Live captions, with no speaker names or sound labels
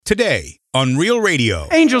today on Real Radio.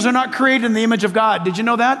 Angels are not created in the image of God. Did you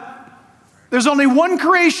know that? There's only one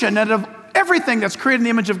creation out of everything that's created in the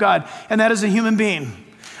image of God, and that is a human being.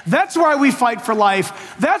 That's why we fight for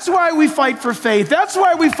life. That's why we fight for faith. That's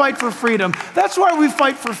why we fight for freedom. That's why we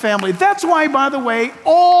fight for family. That's why, by the way,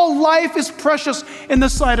 all life is precious in the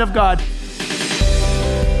sight of God.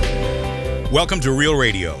 Welcome to Real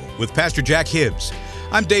Radio with Pastor Jack Hibbs.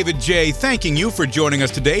 I'm David J., thanking you for joining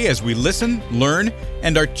us today as we listen, learn,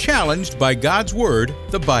 and are challenged by God's Word,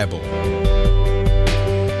 the Bible.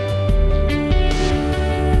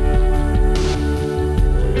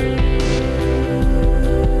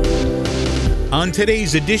 On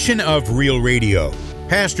today's edition of Real Radio,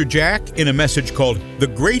 Pastor Jack, in a message called The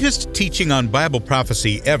Greatest Teaching on Bible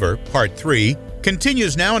Prophecy Ever, Part 3,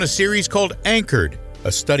 continues now in a series called Anchored,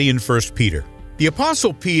 a study in 1 Peter. The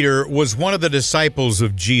Apostle Peter was one of the disciples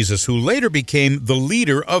of Jesus who later became the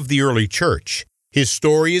leader of the early church. His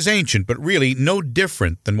story is ancient, but really no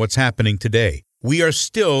different than what's happening today. We are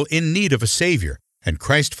still in need of a Savior, and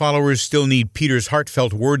Christ followers still need Peter's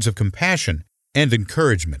heartfelt words of compassion and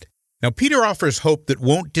encouragement. Now, Peter offers hope that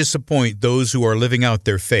won't disappoint those who are living out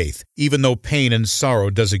their faith, even though pain and sorrow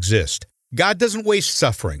does exist. God doesn't waste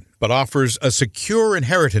suffering, but offers a secure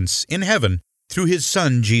inheritance in heaven through His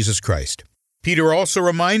Son, Jesus Christ. Peter also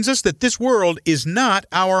reminds us that this world is not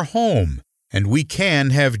our home, and we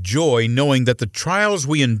can have joy knowing that the trials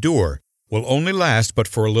we endure will only last but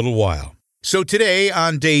for a little while. So today,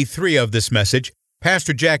 on day 3 of this message,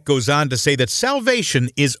 Pastor Jack goes on to say that salvation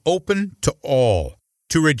is open to all.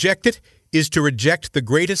 To reject it is to reject the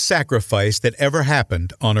greatest sacrifice that ever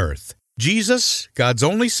happened on earth. Jesus, God's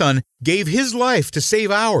only Son, gave His life to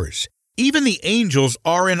save ours. Even the angels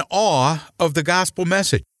are in awe of the gospel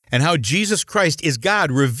message and how Jesus Christ is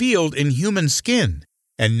God revealed in human skin.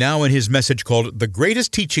 And now in his message called The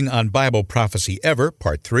Greatest Teaching on Bible Prophecy Ever,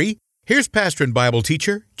 Part 3, here's pastor and Bible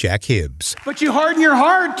teacher Jack Hibbs. But you harden your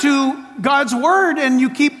heart to God's Word and you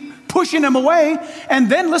keep pushing Him away.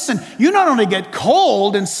 And then, listen, you not only get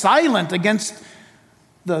cold and silent against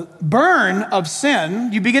the burn of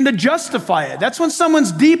sin, you begin to justify it. That's when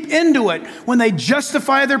someone's deep into it, when they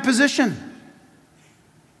justify their position.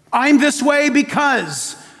 I'm this way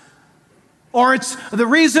because, or it's the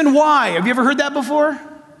reason why. Have you ever heard that before?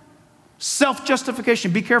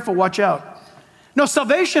 Self-justification. Be careful, watch out. No,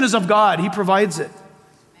 salvation is of God. He provides it.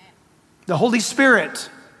 The Holy Spirit.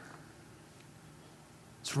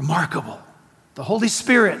 It's remarkable. The Holy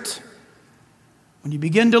Spirit. When you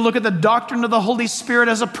begin to look at the doctrine of the Holy Spirit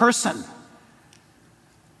as a person,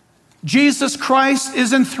 Jesus Christ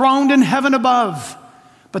is enthroned in heaven above,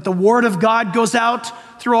 but the Word of God goes out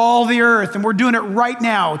through all the earth, and we're doing it right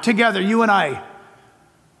now together, you and I.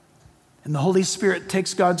 And the Holy Spirit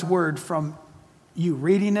takes God's Word from you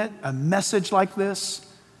reading it, a message like this,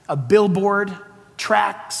 a billboard,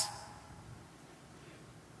 tracts,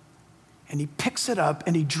 and He picks it up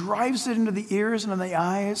and He drives it into the ears and in the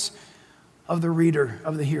eyes of the reader,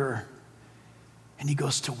 of the hearer. And He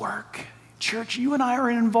goes to work. Church, you and I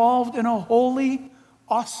are involved in a holy,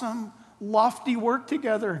 awesome, lofty work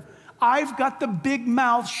together. I've got the big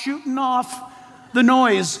mouth shooting off the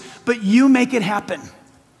noise, but you make it happen.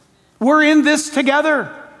 We're in this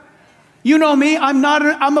together. You know me, I'm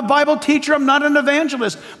a Bible teacher, I'm not an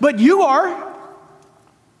evangelist, but you are.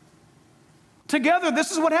 Together, this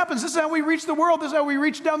is what happens. This is how we reach the world. This is how we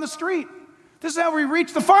reach down the street. This is how we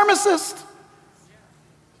reach the pharmacist.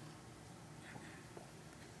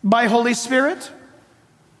 By Holy Spirit.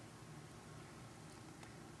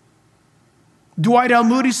 Dwight L.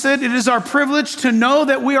 Moody said, "It is our privilege to know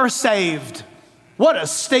that we are saved." What a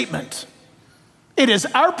statement. It is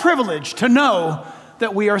our privilege to know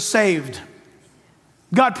that we are saved.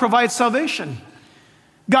 God provides salvation.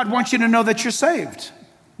 God wants you to know that you're saved.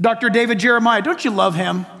 Dr. David Jeremiah, don't you love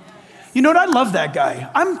him? You know what? I love that guy.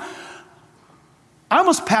 I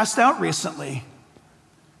almost passed out recently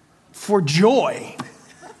for joy.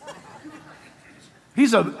 You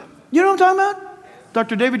know what I'm talking about?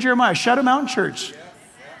 Dr. David Jeremiah, Shadow Mountain Church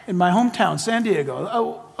in my hometown, San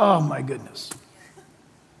Diego. Oh my goodness.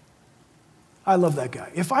 I love that guy.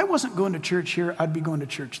 If I wasn't going to church here, I'd be going to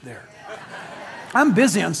church there. I'm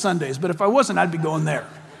busy on Sundays, but if I wasn't, I'd be going there.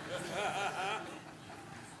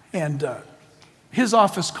 And his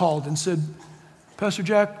office called and said, "Pastor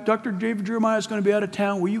Jack, Dr. David Jeremiah is going to be out of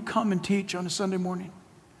town. Will you come and teach on a Sunday morning?"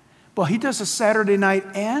 Well, he does a Saturday night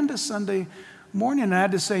and a Sunday morning, and I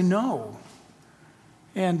had to say no.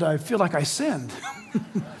 And I feel like I sinned.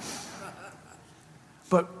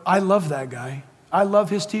 But I love that guy. I love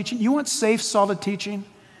his teaching. You want safe, solid teaching?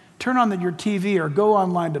 Turn on your TV or go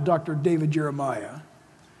online to Dr. David Jeremiah.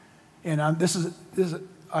 And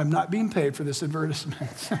I'm not being paid for this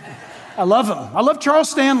advertisement. I love him. I love Charles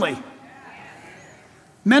Stanley.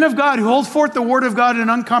 Men of God who hold forth the word of God in an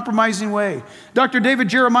uncompromising way. Dr. David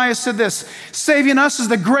Jeremiah said this, saving us is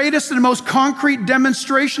the greatest and most concrete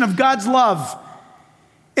demonstration of God's love.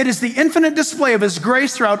 It is the infinite display of his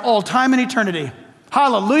grace throughout all time and eternity.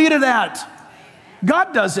 Hallelujah to that.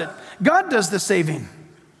 God does it. God does the saving.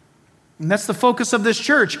 And that's the focus of this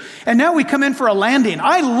church. And now we come in for a landing.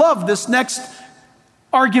 I love this next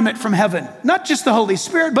argument from heaven. Not just the Holy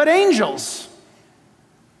Spirit, but angels.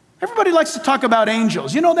 Everybody likes to talk about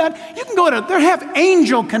angels. You know that? You can go to, they have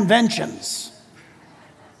angel conventions.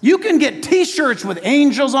 You can get t-shirts with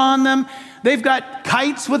angels on them. They've got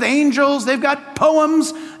kites with angels. They've got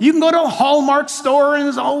poems. You can go to a Hallmark store and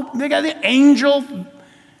they got the angel.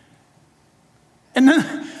 And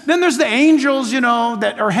then there's the angels, you know,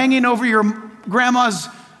 that are hanging over your grandma's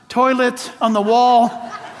toilet on the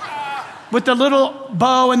wall with the little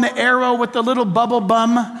bow and the arrow with the little bubble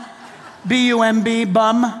bum, B-U-M-B,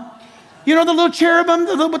 bum. You know the little cherubim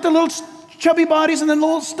with the little chubby bodies and the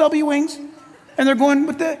little stubby wings? And they're going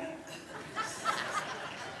with the...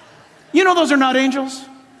 You know those are not angels.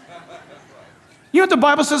 You know what the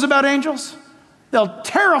Bible says about angels? They'll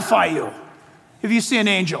terrify you if you see an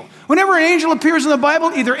angel. Whenever an angel appears in the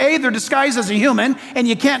Bible, either A, they're disguised as a human, and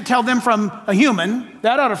you can't tell them from a human.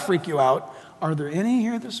 That ought to freak you out. Are there any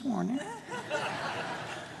here this morning?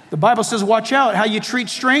 The Bible says, watch out how you treat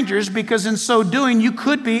strangers, because in so doing, you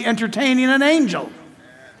could be entertaining an angel.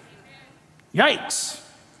 Yikes.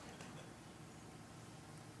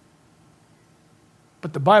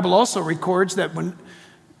 But the Bible also records that when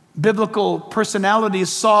biblical personalities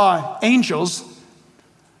saw angels,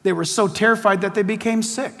 they were so terrified that they became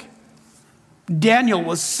sick. Daniel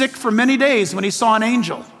was sick for many days when he saw an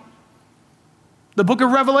angel. The book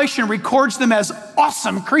of Revelation records them as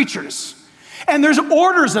awesome creatures. And there's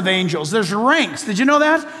orders of angels. There's ranks. Did you know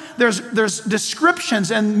that? There's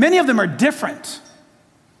descriptions, and many of them are different.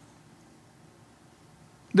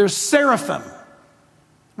 There's seraphim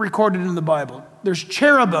recorded in the Bible. There's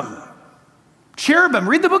cherubim. Cherubim.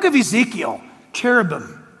 Read the book of Ezekiel.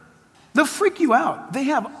 Cherubim. They'll freak you out. They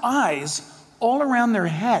have eyes all around their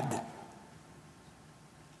head.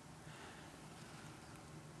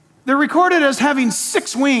 They're recorded as having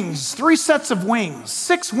 6 wings, 3 sets of wings,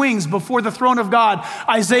 6 wings before the throne of God,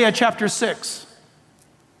 Isaiah chapter 6.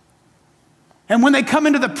 And when they come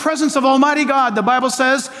into the presence of Almighty God, the Bible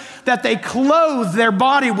says that they clothe their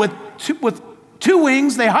body with two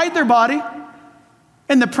wings. They hide their body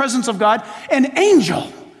in the presence of God. An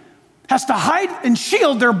angel has to hide and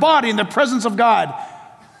shield their body in the presence of God.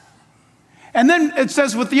 And then it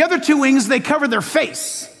says with the other 2 wings, they cover their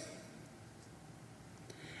face.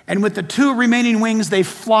 And with the 2 remaining wings, they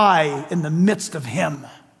fly in the midst of him.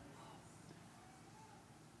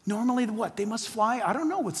 Normally, what? They must fly, I don't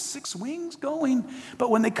know, with 6 wings going. But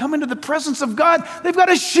when they come into the presence of God, they've got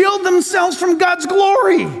to shield themselves from God's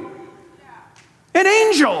glory. An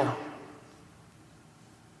angel.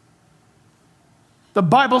 The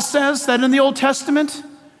Bible says that in the Old Testament,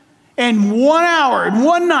 in 1 hour, in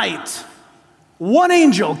one night, one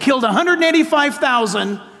angel killed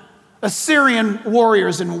 185,000 Assyrian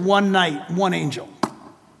warriors in one night, one angel.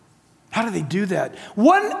 How do they do that?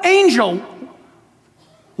 One angel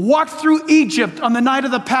walked through Egypt on the night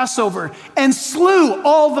of the Passover and slew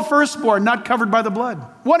all the firstborn not covered by the blood.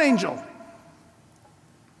 One angel.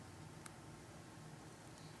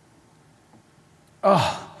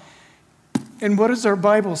 Oh, and what does our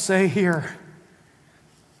Bible say here?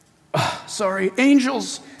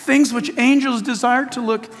 Angels, things which angels desire to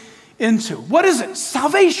look into. What is it?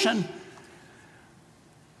 Salvation.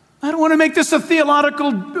 I don't want to make this a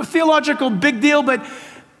theological big deal, but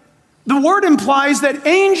the word implies that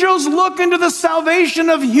angels look into the salvation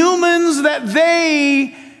of humans that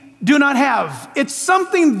they do not have. It's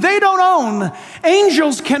something they don't own.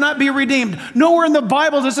 Angels cannot be redeemed. Nowhere in the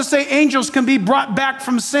Bible does it say angels can be brought back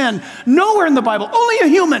from sin. Nowhere in the Bible. Only a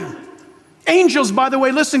human. Angels, by the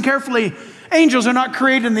way, listen carefully. Angels are not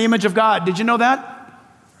created in the image of God. Did you know that?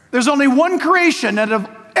 There's only one creation out of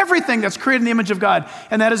everything that's created in the image of God,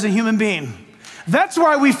 and that is a human being. That's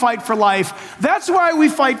why we fight for life. That's why we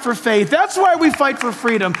fight for faith. That's why we fight for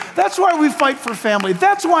freedom. That's why we fight for family.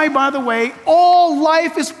 That's why, by the way, all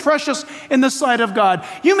life is precious in the sight of God.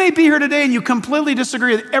 You may be here today and you completely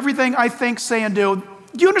disagree with everything I think, say, and do.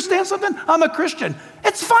 Do you understand something? I'm a Christian.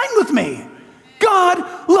 It's fine with me.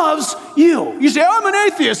 God loves you. You say, I'm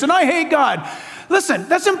an atheist and I hate God. Listen,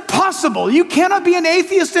 that's impossible. You cannot be an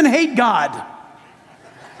atheist and hate God.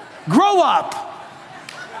 Grow up.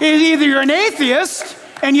 Either you're an atheist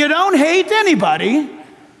and you don't hate anybody,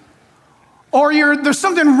 Or there's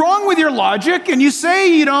something wrong with your logic, and you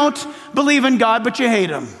say you don't believe in God, but you hate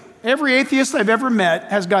him. Every atheist I've ever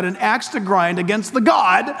met has got an axe to grind against the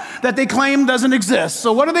God that they claim doesn't exist.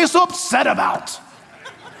 So what are they so upset about?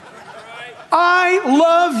 I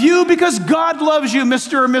love you because God loves you,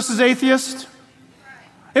 Mr. or Mrs. Atheist.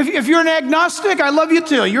 If you're an agnostic, I love you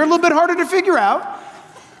too. You're a little bit harder to figure out.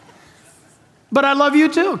 But I love you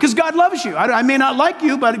too, because God loves you. I may not like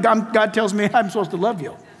you, but God tells me I'm supposed to love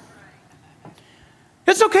you.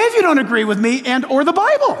 It's okay if you don't agree with me and or the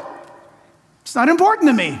Bible. It's not important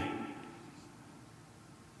to me.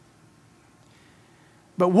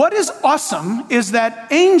 But what is awesome is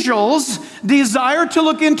that angels desire to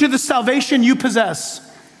look into the salvation you possess.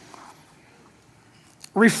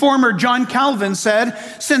 Reformer John Calvin said,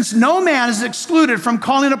 "Since no man is excluded from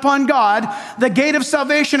calling upon God, the gate of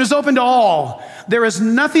salvation is open to all. There is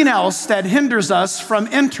nothing else that hinders us from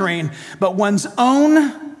entering but one's own,"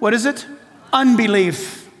 what is it?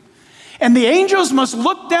 Unbelief. And the angels must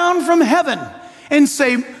look down from heaven and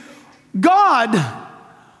say, "God,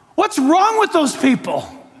 what's wrong with those people?"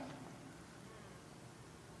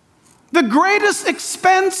 The greatest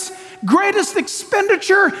expense, greatest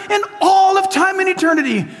expenditure in all of time and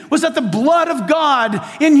eternity was that the blood of God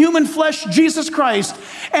in human flesh, Jesus Christ,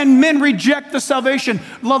 and men reject the salvation,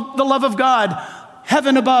 the love of God,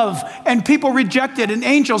 heaven above, and people reject it, and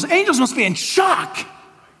angels must be in shock,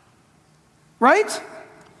 right?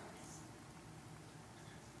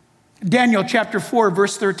 Daniel chapter 4,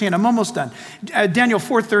 verse 13. I'm almost done. Daniel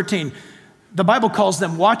 4:13. The Bible calls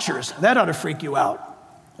them watchers. That ought to freak you out.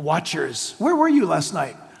 Watchers. Where were you last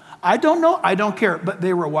night? I don't know. I don't care. But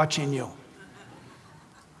they were watching you.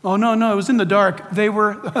 Oh, no, it was in the dark. They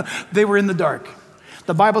were in the dark.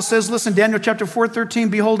 The Bible says, listen, Daniel chapter 4:13,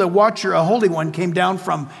 "Behold, a watcher, a holy one, came down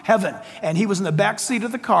from heaven, and he was in the back seat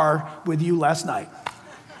of the car with you last night."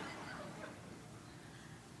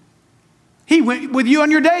 He went with you on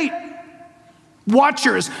your date.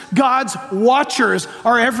 Watchers. God's watchers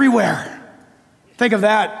are everywhere. Think of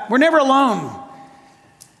that. We're never alone.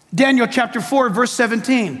 Daniel chapter 4, verse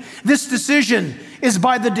 17. "This decision is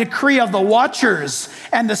by the decree of the watchers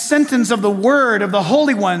and the sentence of the word of the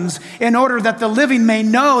holy ones, in order that the living may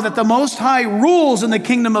know that the Most High rules in the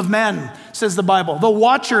kingdom of men," says the Bible. The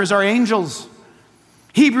watchers are angels.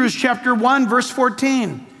 Hebrews chapter 1, verse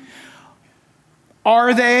 14.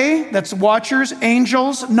 "Are they," that's watchers,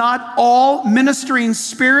 angels, "not all ministering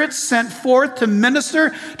spirits sent forth to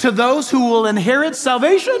minister to those who will inherit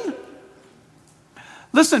salvation?"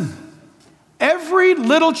 Listen, every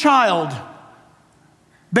little child,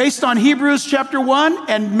 based on Hebrews chapter 1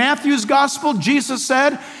 and Matthew's gospel, Jesus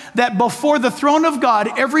said that before the throne of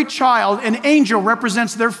God, every child, an angel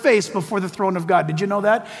represents their face before the throne of God. Did you know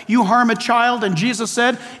that? You harm a child, and Jesus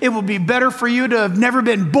said, "It will be better for you to have never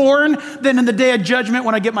been born than in the day of judgment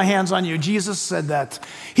when I get my hands on you." Jesus said that.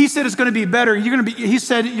 He said it's going to be better. He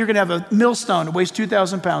said you're going to have a millstone that weighs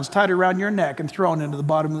 2,000 pounds tied around your neck and thrown into the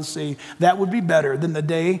bottom of the sea. That would be better than the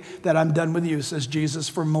day that I'm done with you, says Jesus,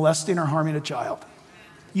 for molesting or harming a child.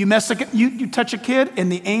 You touch a kid, and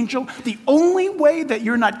the only way that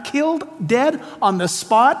you're not killed dead on the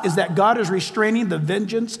spot is that God is restraining the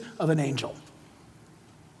vengeance of an angel.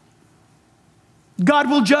 God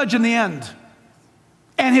will judge in the end,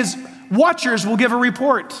 and his watchers will give a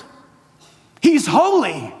report. He's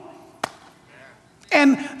holy.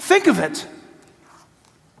 And think of it.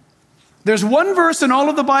 There's one verse in all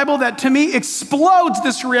of the Bible that to me explodes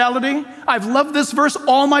this reality. I've loved this verse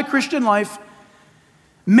all my Christian life.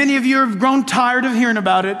 Many of you have grown tired of hearing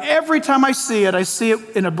about it. Every time I see it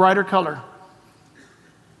in a brighter color.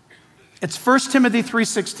 It's 1 Timothy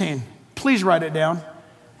 3:16. Please write it down.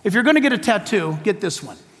 If you're going to get a tattoo, get this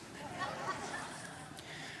one.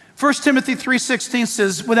 1 Timothy 3:16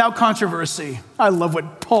 says, "Without controversy." I love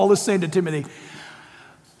what Paul is saying to Timothy.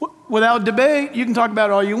 Without debate, you can talk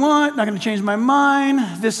about it all you want. Not going to change my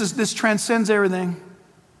mind. This transcends everything.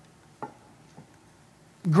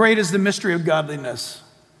 Great is the mystery of godliness.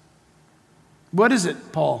 What is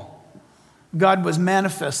it, Paul? God was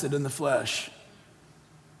manifested in the flesh.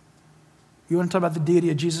 You want to talk about the deity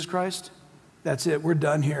of Jesus Christ? That's it. We're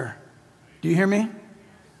done here. Do you hear me?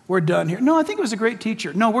 We're done here. No, I think it was a great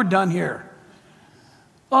teacher. No, we're done here.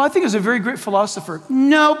 Oh, I think it was a very great philosopher.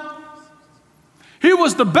 Nope. He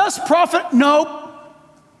was the best prophet. Nope.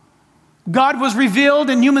 God was revealed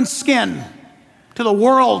in human skin to the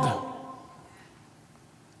world.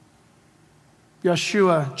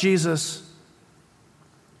 Yeshua, Jesus,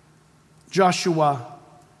 Joshua,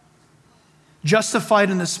 justified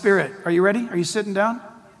in the Spirit. Are you ready? Are you sitting down?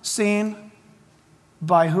 Seen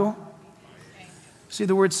by who? See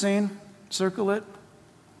the word seen? Circle it.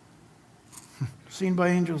 Seen by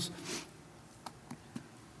angels.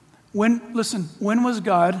 When was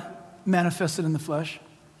God manifested in the flesh?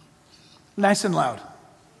 Nice and loud.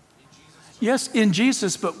 Yes, in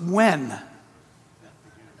Jesus, but when?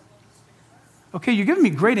 Okay, you're giving me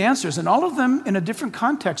great answers, and all of them in a different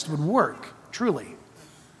context would work, truly.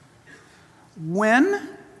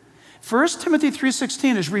 When? 1 Timothy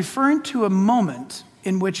 3:16 is referring to a moment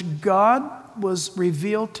in which God was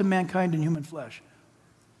revealed to mankind in human flesh.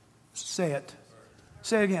 Say it.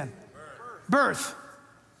 Say it again. Birth.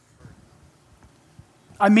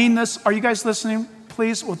 I mean this. Are you guys listening?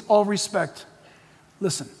 Please, with all respect,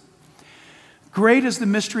 listen. Great is the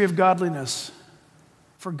mystery of godliness,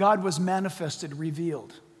 for God was manifested,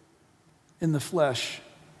 revealed in the flesh.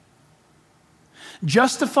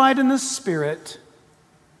 Justified in the Spirit,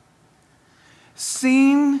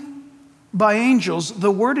 seen by angels.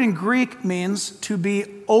 The word in Greek means to be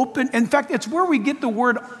open. In fact, it's where we get the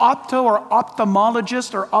word opto or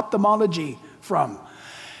ophthalmologist or ophthalmology from.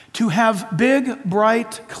 To have big,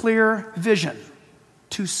 bright, clear vision.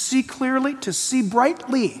 To see clearly, to see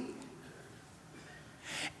brightly.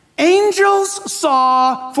 Angels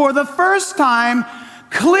saw for the first time,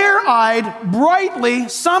 clear-eyed, brightly,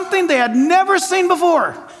 something they had never seen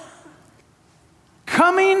before.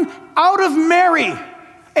 Coming out of Mary,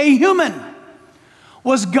 a human,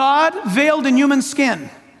 was God veiled in human skin.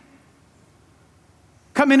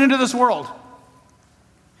 Coming into this world.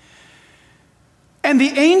 And the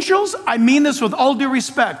angels, I mean this with all due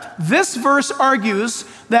respect, this verse argues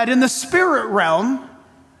that in the spirit realm,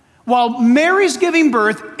 while Mary's giving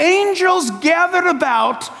birth, angels gathered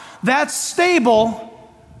about that stable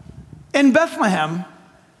in Bethlehem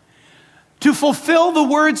to fulfill the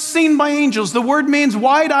word seen by angels. The word means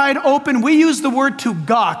wide-eyed, open. We use the word to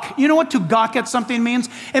gawk. You know what to gawk at something means?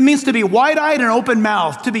 It means to be wide-eyed and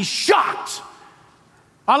open-mouthed, to be shocked.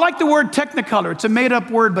 I like the word technicolor. It's a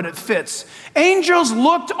made-up word, but it fits. Angels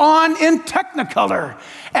looked on in technicolor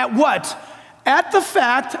at what? At the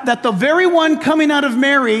fact that the very one coming out of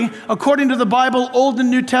Mary, according to the Bible, Old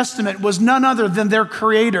and New Testament, was none other than their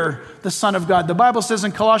creator, the Son of God. The Bible says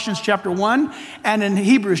in Colossians chapter 1 and in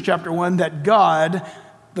Hebrews chapter 1 that God,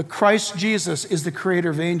 the Christ Jesus, is the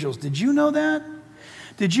creator of angels. Did you know that?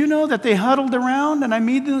 Did you know that they huddled around, and I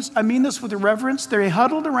mean this with reverence, they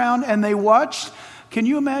huddled around and they watched. Can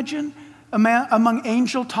you imagine among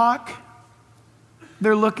angel talk?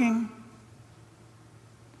 They're looking.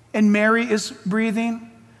 And Mary is breathing.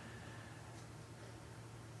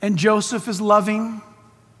 And Joseph is loving.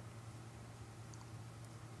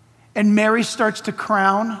 And Mary starts to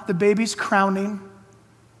crown. The baby's crowning.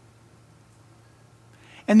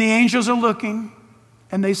 And the angels are looking.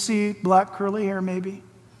 And they see black curly hair maybe.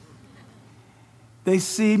 They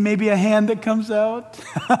see maybe a hand that comes out.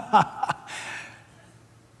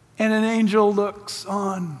 And an angel looks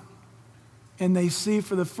on, and they see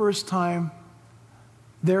for the first time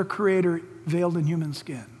their creator veiled in human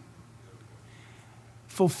skin.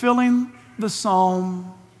 Fulfilling the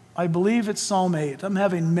psalm, I believe it's Psalm 8. I'm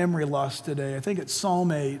having memory loss today. I think it's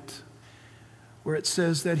Psalm 8, where it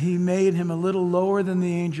says that he made him a little lower than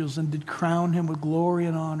the angels and did crown him with glory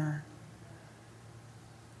and honor.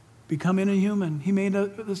 Becoming a human. He made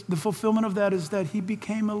the fulfillment of that is that he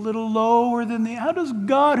became a little lower than how does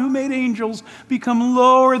God who made angels become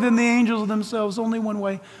lower than the angels themselves? Only one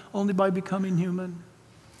way, only by becoming human.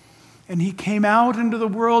 And he came out into the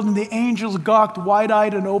world and the angels gawked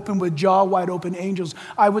wide-eyed and open with jaw wide open angels.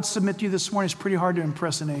 I would submit to you this morning, it's pretty hard to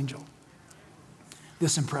impress an angel.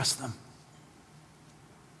 This impressed them.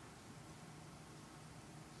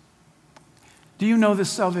 Do you know this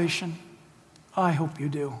salvation? I hope you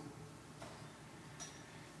do.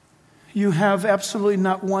 You have absolutely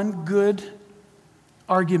not one good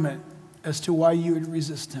argument as to why you would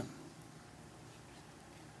resist him.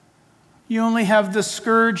 You only have the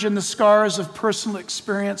scourge and the scars of personal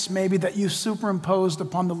experience maybe that you superimposed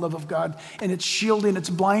upon the love of God, and it's shielding, it's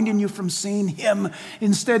blinding you from seeing him.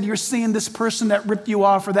 Instead, you're seeing this person that ripped you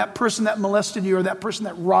off, or that person that molested you, or that person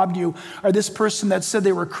that robbed you, or this person that said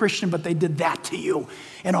they were Christian but they did that to you,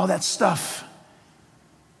 and all that stuff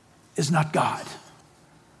is not God.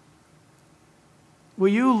 Will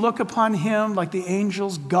you look upon him like the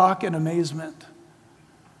angels gawk in amazement?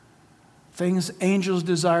 Things angels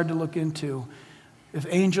desire to look into. If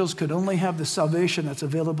angels could only have the salvation that's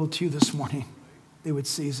available to you this morning, they would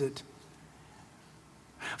seize it.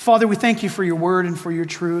 Father, we thank you for your word and for your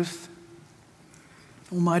truth.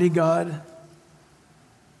 Almighty God,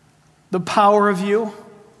 the power of you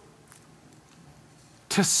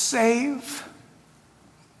to save,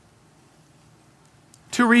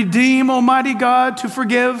 to redeem, Almighty God, to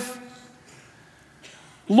forgive.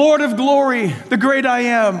 Lord of glory, the great I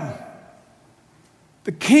am,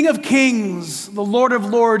 the King of kings, the Lord of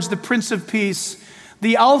lords, the Prince of peace,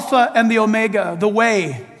 the Alpha and the Omega, the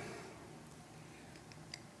way,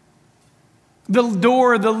 the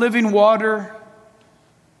door, the living water,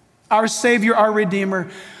 our Savior, our Redeemer.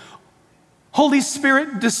 Holy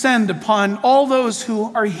Spirit, descend upon all those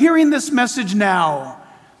who are hearing this message now,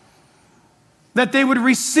 that they would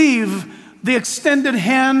receive the extended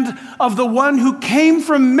hand of the one who came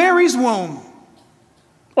from Mary's womb,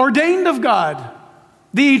 ordained of God,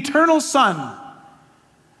 the eternal Son,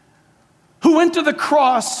 who went to the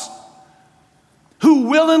cross, who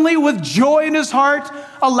willingly, with joy in his heart,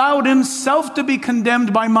 allowed himself to be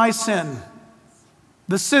condemned by my sin,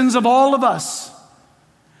 the sins of all of us,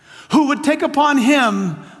 who would take upon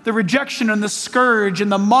him the rejection and the scourge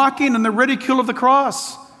and the mocking and the ridicule of the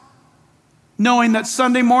cross, knowing that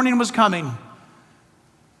Sunday morning was coming,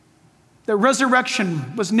 that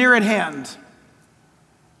resurrection was near at hand,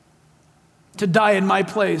 to die in my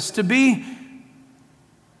place, to be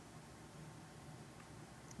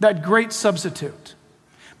that great substitute.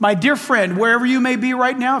 My dear friend, wherever you may be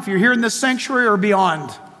right now, if you're here in this sanctuary or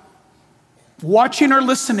beyond, watching or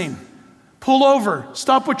listening, pull over,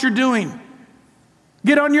 stop what you're doing,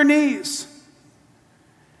 get on your knees.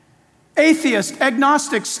 Atheist,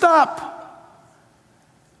 agnostic, stop.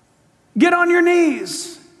 Get on your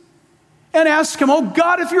knees and ask him, oh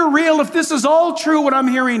God, if you're real, if this is all true, what I'm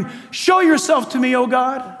hearing, show yourself to me, oh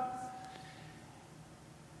God.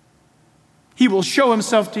 He will show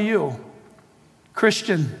himself to you.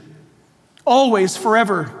 Christian, always,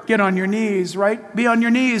 forever, get on your knees, right? Be on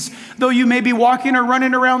your knees. Though you may be walking or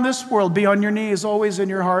running around this world, be on your knees, always in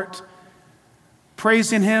your heart,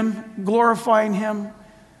 praising him, glorifying him.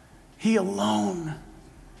 He alone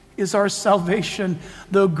is our salvation.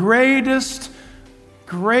 The greatest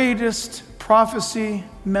prophecy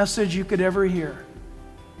message you could ever hear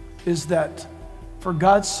is that for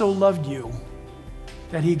God so loved you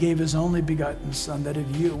that he gave his only begotten Son, that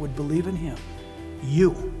if you would believe in him,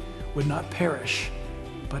 you would not perish,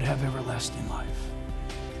 but have everlasting life.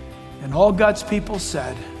 And all God's people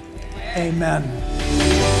said, amen.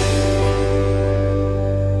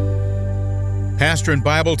 Pastor and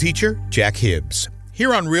Bible teacher Jack Hibbs,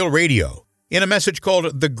 here on Real Radio, in a message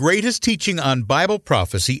called The Greatest Teaching on Bible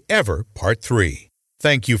Prophecy Ever, Part 3.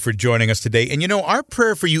 Thank you for joining us today. And our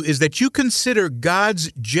prayer for you is that you consider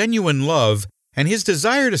God's genuine love and his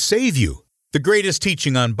desire to save you. The Greatest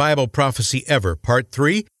Teaching on Bible Prophecy Ever, Part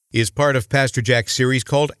 3, is part of Pastor Jack's series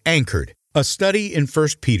called Anchored, a study in 1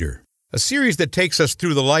 Peter, a series that takes us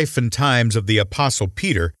through the life and times of the Apostle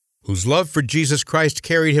Peter, whose love for Jesus Christ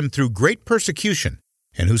carried him through great persecution,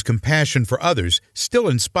 and whose compassion for others still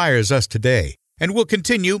inspires us today, and will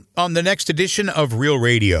continue on the next edition of Real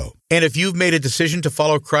Radio. And if you've made a decision to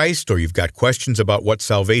follow Christ, or you've got questions about what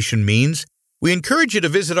salvation means, we encourage you to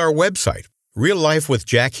visit our website,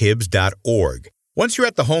 reallifewithjackhibbs.org. Once you're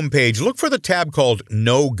at the homepage, look for the tab called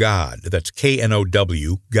Know God. That's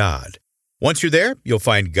K-N-O-W, God. Once you're there, you'll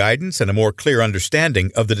find guidance and a more clear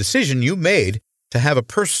understanding of the decision you made to have a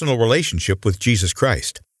personal relationship with Jesus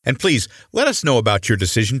Christ. And please, let us know about your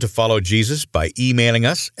decision to follow Jesus by emailing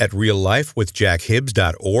us at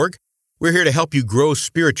reallifewithjackhibbs.org. We're here to help you grow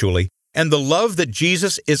spiritually, and the love that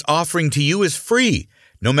Jesus is offering to you is free,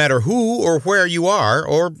 no matter who or where you are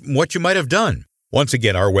or what you might have done. Once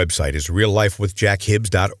again, our website is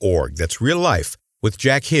reallifewithjackhibbs.org. That's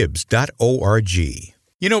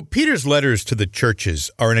reallifewithjackhibbs.org. Peter's letters to the churches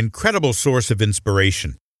are an incredible source of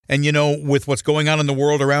inspiration. And with what's going on in the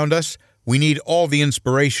world around us, we need all the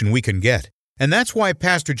inspiration we can get. And that's why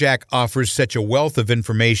Pastor Jack offers such a wealth of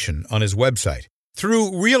information on his website.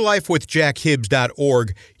 Through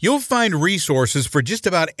reallifewithjackhibbs.org, you'll find resources for just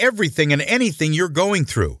about everything and anything you're going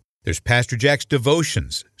through. There's Pastor Jack's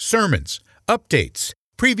devotions, sermons, updates,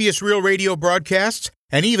 previous Real Radio broadcasts,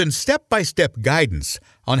 and even step-by-step guidance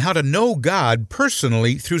on how to know God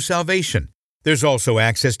personally through salvation. There's also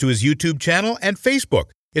access to his YouTube channel and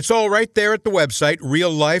Facebook. It's all right there at the website,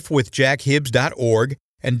 reallifewithjackhibbs.org.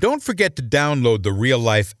 And don't forget to download the Real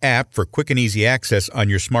Life app for quick and easy access on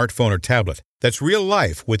your smartphone or tablet. That's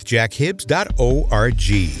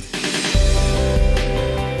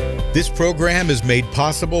reallifewithjackhibbs.org. This program is made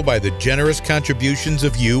possible by the generous contributions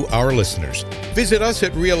of you, our listeners. Visit us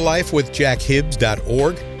at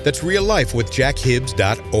reallifewithjackhibbs.org. That's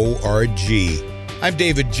reallifewithjackhibbs.org. I'm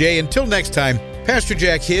David J. Until next time, Pastor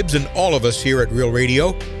Jack Hibbs and all of us here at Real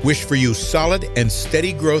Radio wish for you solid and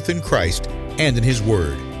steady growth in Christ and in His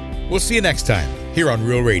Word. We'll see you next time here on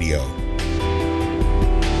Real Radio.